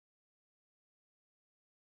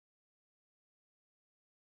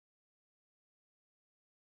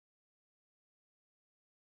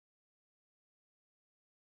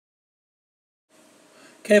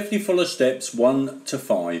Carefully follow steps 1 to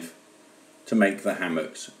 5 to make the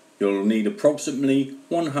hammocks. You'll need approximately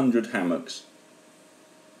 100 hammocks.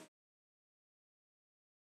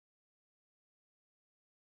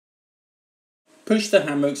 Push the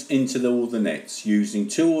hammocks into all the nets using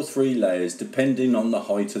 2 or 3 layers depending on the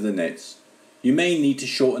height of the nets. You may need to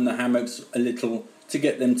shorten the hammocks a little to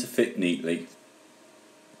get them to fit neatly.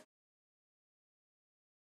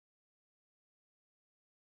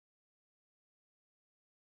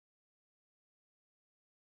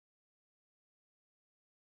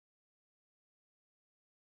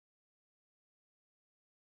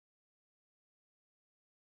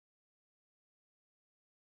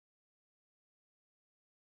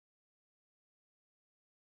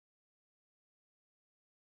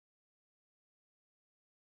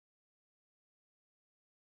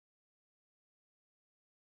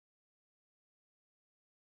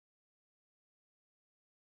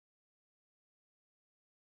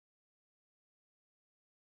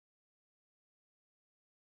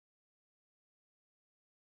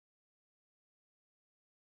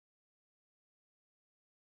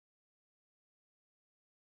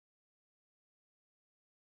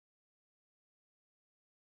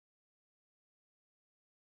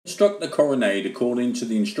 Construct the coronade according to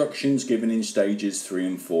the instructions given in stages 3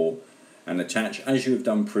 and 4 and attach as you have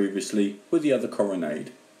done previously with the other coronade.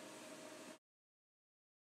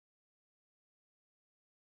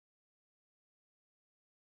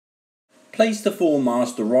 Place the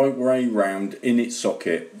foremast the right way round in its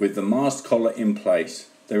socket with the mast collar in place.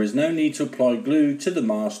 There is no need to apply glue to the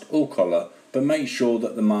mast or collar, but make sure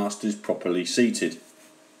that the mast is properly seated.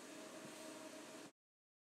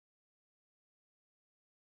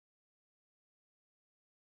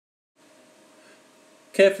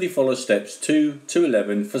 Carefully follow steps 2 to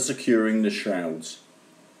 11 for securing the shrouds.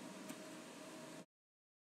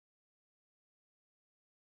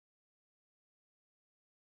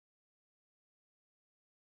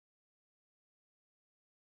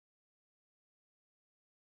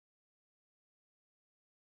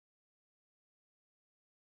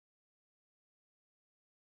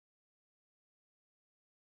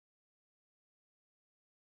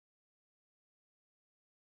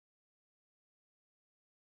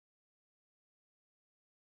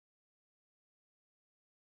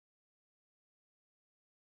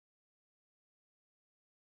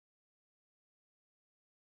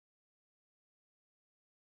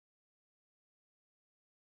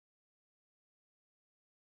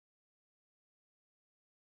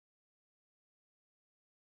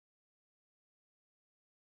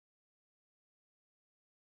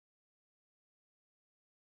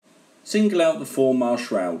 Single out the foremast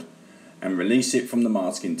shroud and release it from the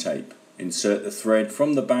masking tape. Insert the thread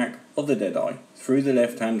from the back of the deadeye through the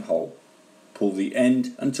left hand hole. Pull the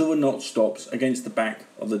end until the knot stops against the back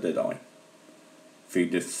of the deadeye.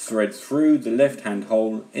 Feed the thread through the left hand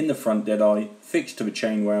hole in the front deadeye fixed to the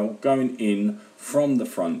chainwheel going in from the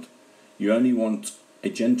front. You only want a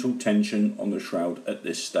gentle tension on the shroud at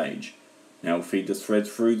this stage. Now feed the thread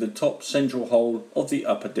through the top central hole of the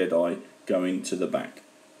upper deadeye going to the back.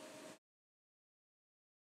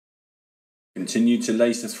 Continue to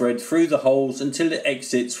lace the thread through the holes until it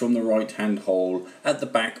exits from the right hand hole at the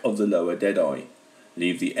back of the lower deadeye.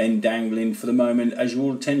 Leave the end dangling for the moment as you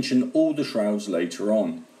will tension all the shrouds later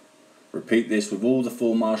on. Repeat this with all the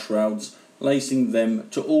foremast shrouds, lacing them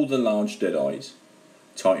to all the large deadeyes.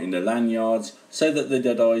 Tighten the lanyards so that the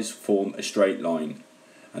deadeyes form a straight line,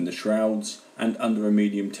 and the shrouds and under a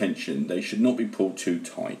medium tension. They should not be pulled too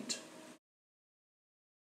tight.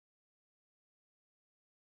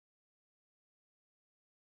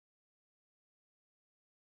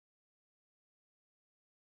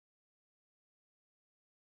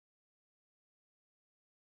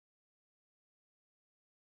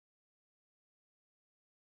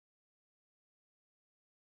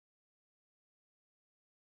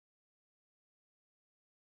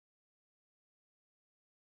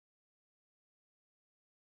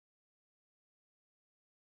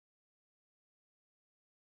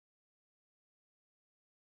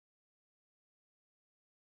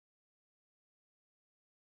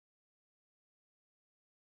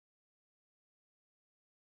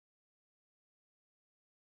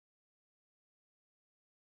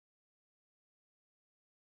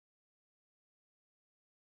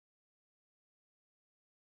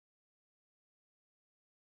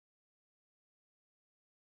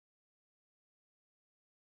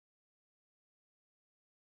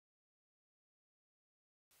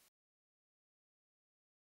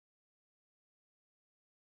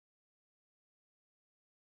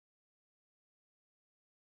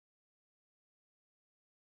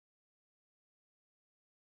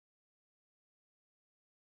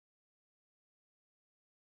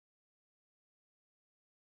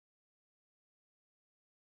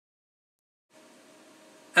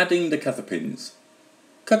 Adding the cutter pins.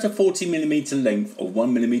 Cut a 40mm length of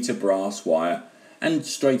 1mm brass wire and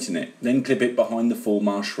straighten it, then clip it behind the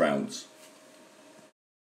foremast shrouds.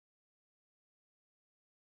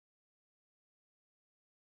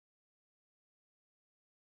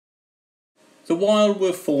 The wire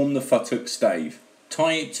will form the futtock stave.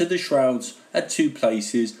 Tie it to the shrouds at 2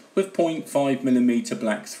 places with 0.5mm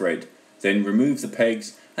black thread, then remove the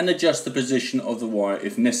pegs and adjust the position of the wire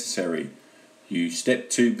if necessary. Use step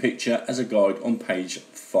 2 picture as a guide on page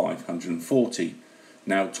 540.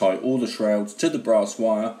 Now tie all the shrouds to the brass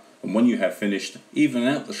wire, and when you have finished, even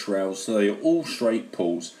out the shrouds so they are all straight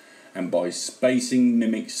pulls, and by spacing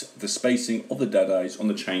mimics the spacing of the dadays on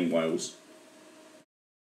the chain wales.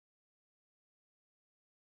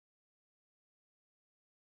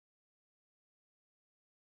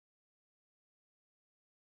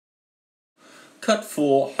 Cut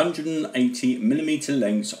 4 180mm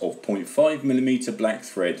lengths of 0.5mm black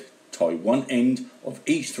thread. Tie one end of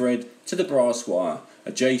each thread to the brass wire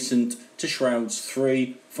adjacent to shrouds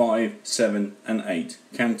 3, 5, 7 and 8,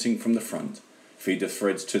 counting from the front. Feed the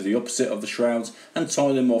threads to the opposite of the shrouds and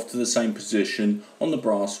tie them off to the same position on the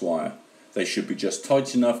brass wire. They should be just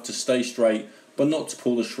tight enough to stay straight but not to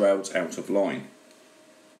pull the shrouds out of line.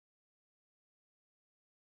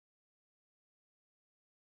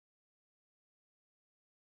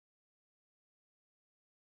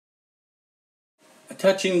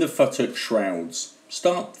 Attaching the futtock shrouds.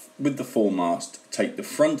 Start with the foremast. Take the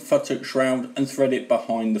front futtock shroud and thread it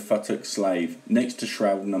behind the futtock slave next to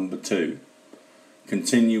shroud number 2.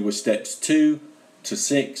 Continue with steps 2 to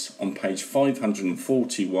 6 on page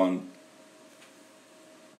 541.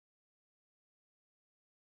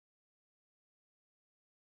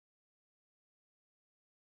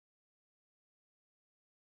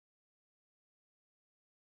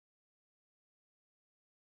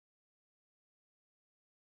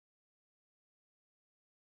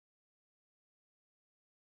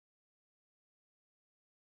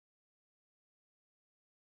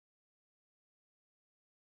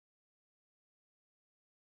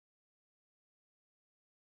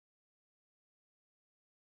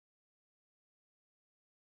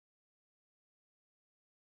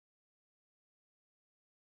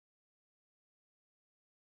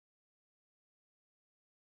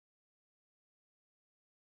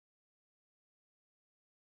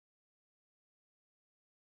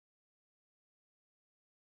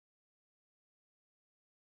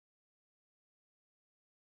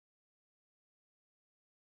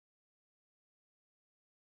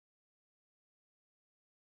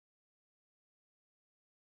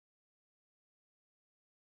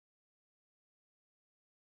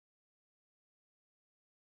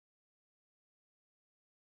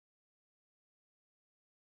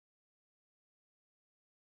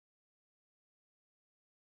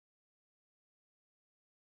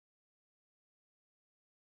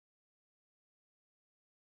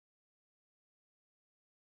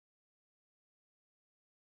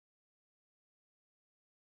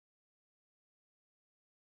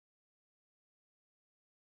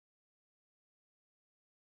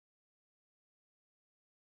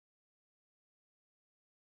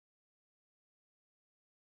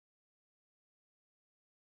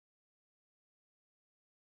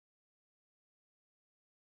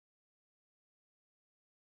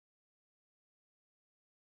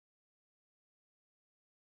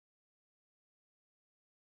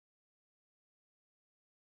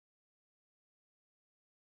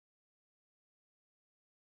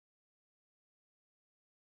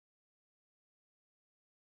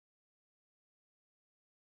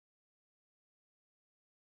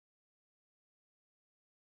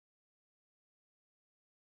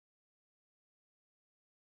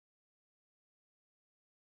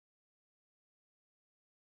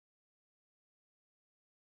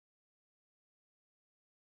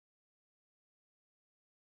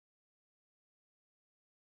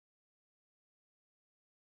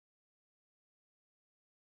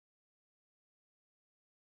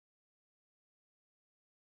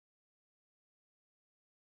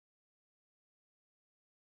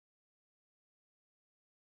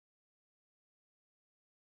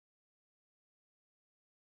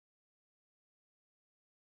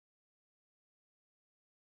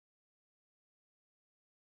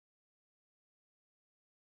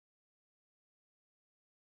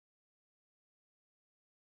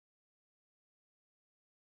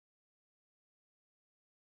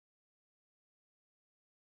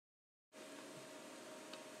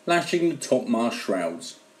 Lashing the topmast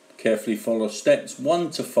shrouds. Carefully follow steps 1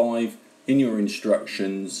 to 5 in your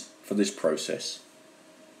instructions for this process.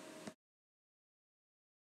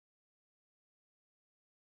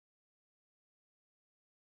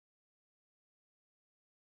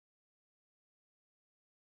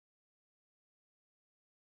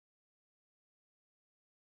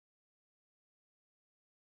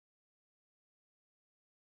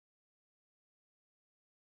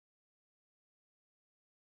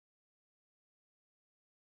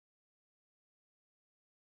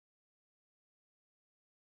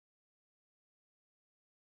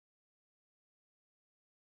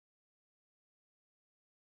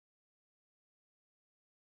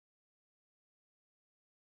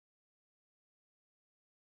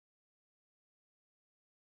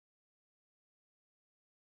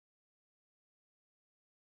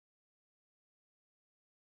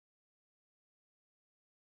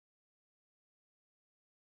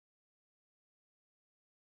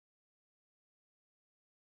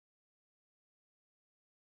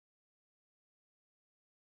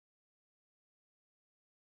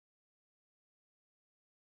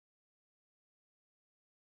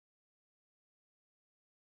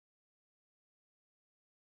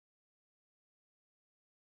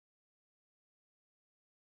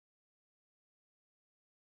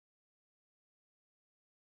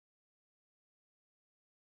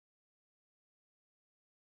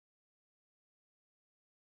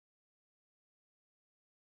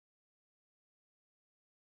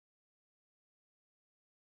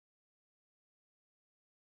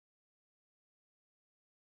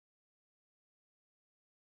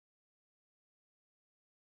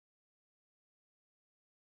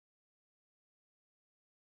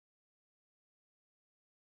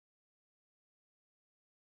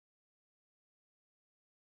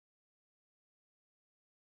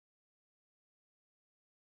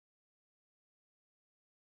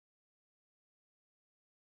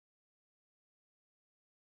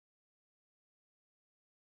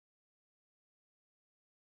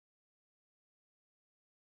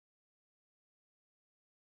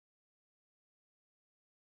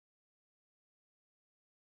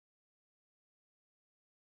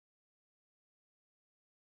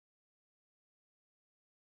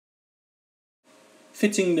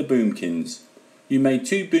 Fitting the boomkins. You made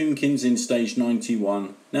 2 boomkins in stage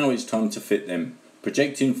 91, now it's time to fit them,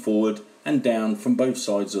 projecting forward and down from both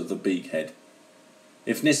sides of the beakhead.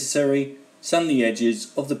 If necessary, sand the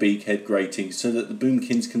edges of the beakhead grating so that the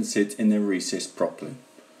boomkins can sit in their recess properly.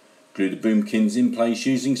 Glue the boomkins in place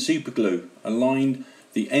using super glue. Align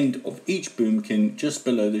the end of each boomkin just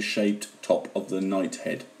below the shaped top of the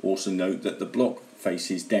nighthead. Also note that the block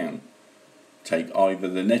faces down. Take either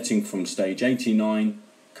the netting from stage 89,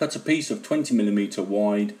 cut a piece of 20mm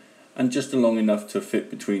wide and just long enough to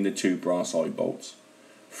fit between the 2 brass eye bolts.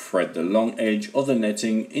 Thread the long edge of the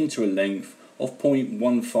netting into a length of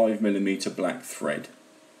 0.15mm black thread.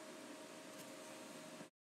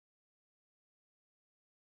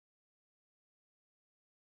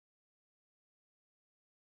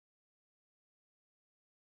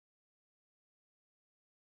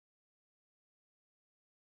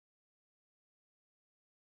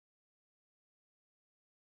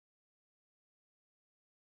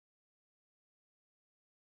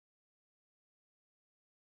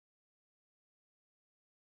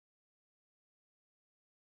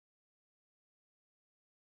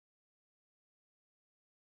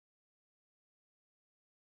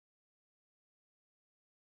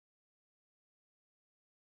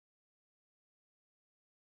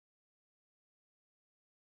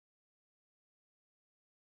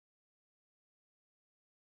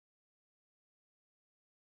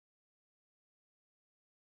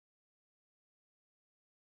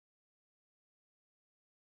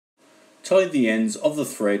 Tie the ends of the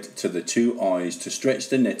thread to the 2 eyes to stretch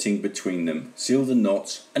the netting between them, seal the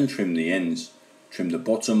knots and trim the ends. Trim the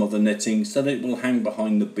bottom of the netting so that it will hang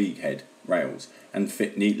behind the beakhead rails and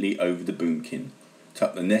fit neatly over the boomkin.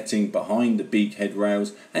 Tuck the netting behind the beakhead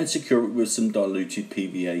rails and secure it with some diluted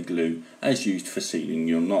PVA glue as used for sealing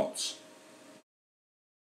your knots.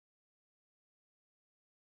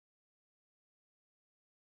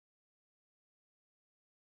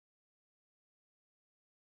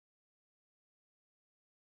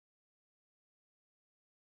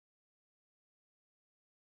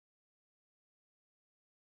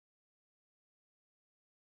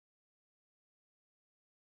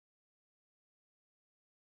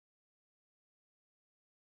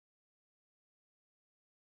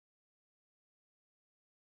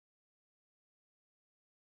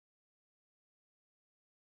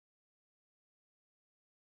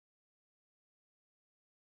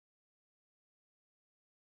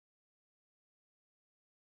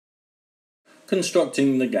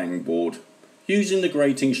 Constructing the gangboard. Using the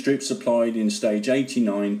grating strips supplied in stage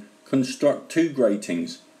 89, construct 2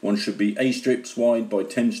 gratings. One should be 8 strips wide by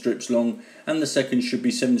 10 strips long and the second should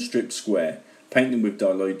be 7 strips square. Paint them with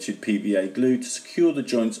diluted PVA glue to secure the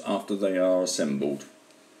joints after they are assembled.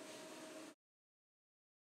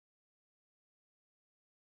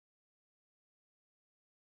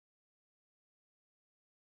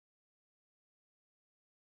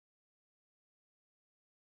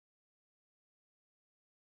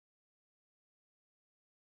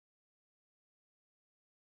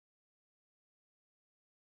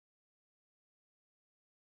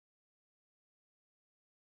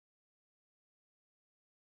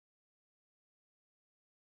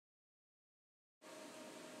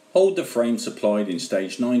 Hold the frame supplied in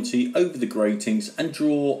stage 90 over the gratings and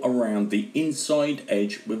draw around the inside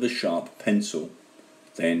edge with a sharp pencil.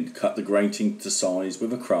 Then cut the grating to size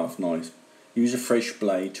with a craft knife. Use a fresh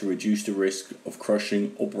blade to reduce the risk of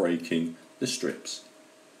crushing or breaking the strips.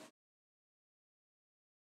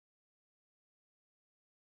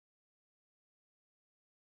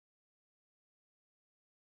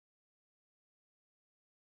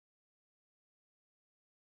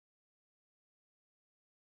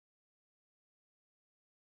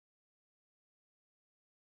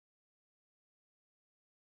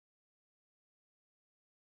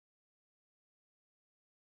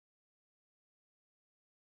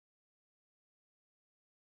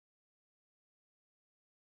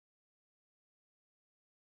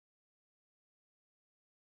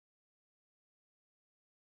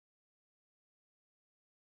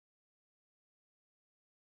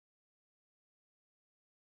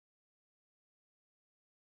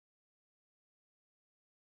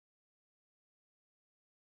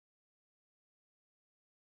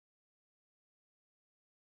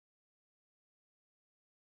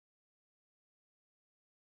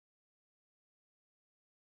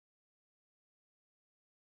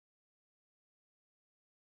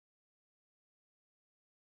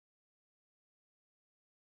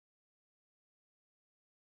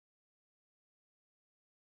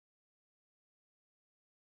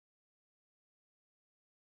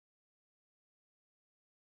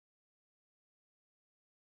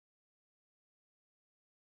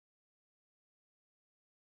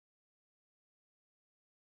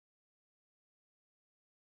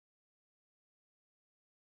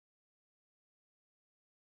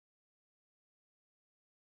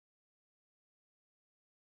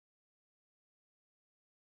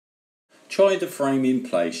 Try the frame in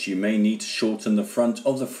place. You may need to shorten the front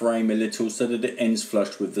of the frame a little so that it ends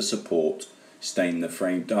flush with the support. Stain the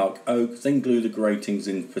frame dark oak, then glue the gratings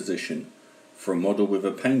in position. For a model with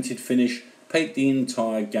a painted finish, paint the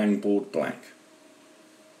entire gangboard black.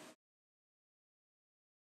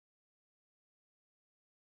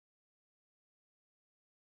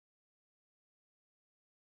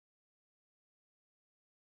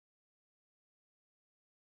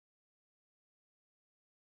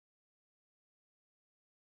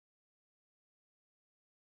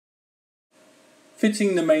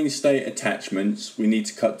 Fitting the mainstay attachments, we need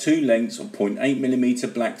to cut two lengths of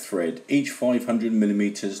 0.8mm black thread, each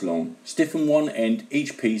 500mm long. Stiffen one end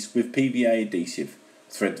each piece with PVA adhesive.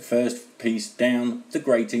 Thread the first piece down the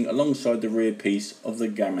grating alongside the rear piece of the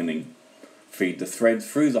gammoning. Feed the thread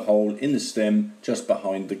through the hole in the stem just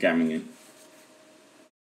behind the gammoning.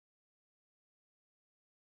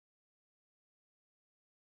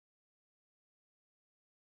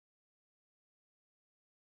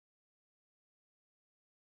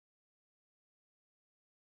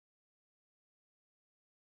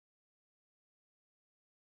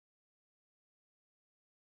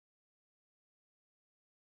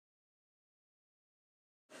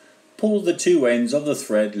 Pull the two ends of the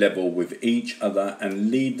thread level with each other and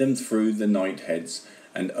lead them through the knightheads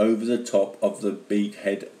and over the top of the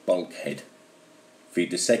beakhead bulkhead. Feed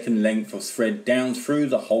the second length of thread down through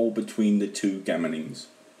the hole between the two gammonings.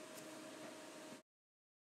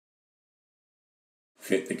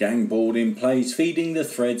 Fit the gangboard in place, feeding the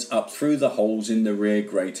threads up through the holes in the rear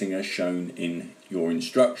grating as shown in your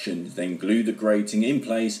instructions. Then glue the grating in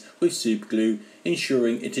place with super glue,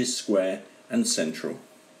 ensuring it is square and central.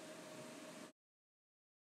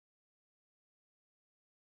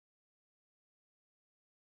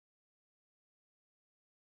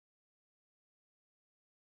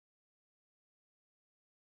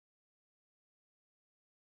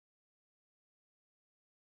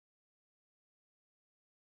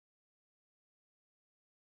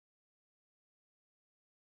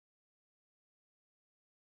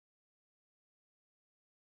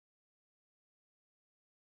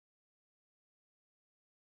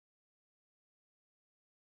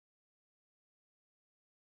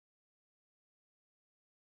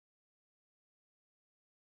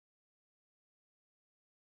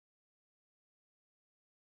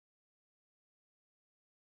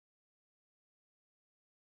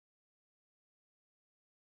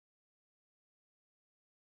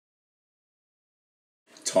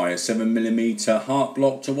 Tie a 7mm heart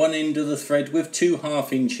block to one end of the thread with 2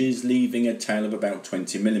 1/2 inches, leaving a tail of about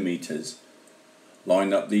 20mm.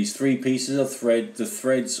 Line up these 3 pieces of thread, the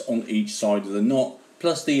threads on each side of the knot,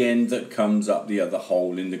 plus the end that comes up the other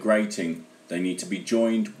hole in the grating. They need to be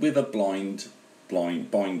joined with a blind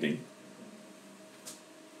binding.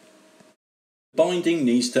 Binding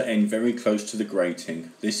needs to end very close to the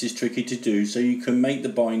grating. This is tricky to do, so you can make the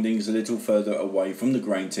bindings a little further away from the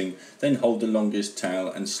grating, then hold the longest tail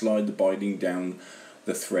and slide the binding down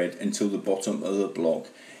the thread until the bottom of the block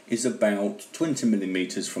is about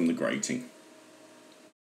 20mm from the grating.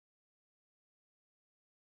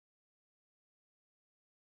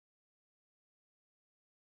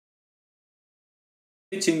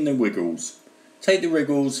 Fitting the wiggles. Take the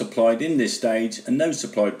wiggles supplied in this stage and those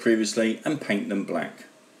supplied previously and paint them black.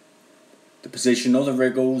 The position of the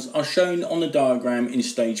wiggles are shown on the diagram in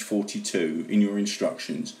stage 42 in your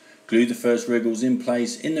instructions. Glue the first wiggles in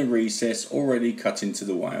place in the recess already cut into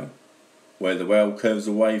the whale. Where the whale curves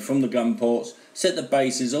away from the gun ports, set the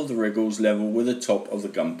bases of the wiggles level with the top of the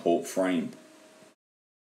gun port frame.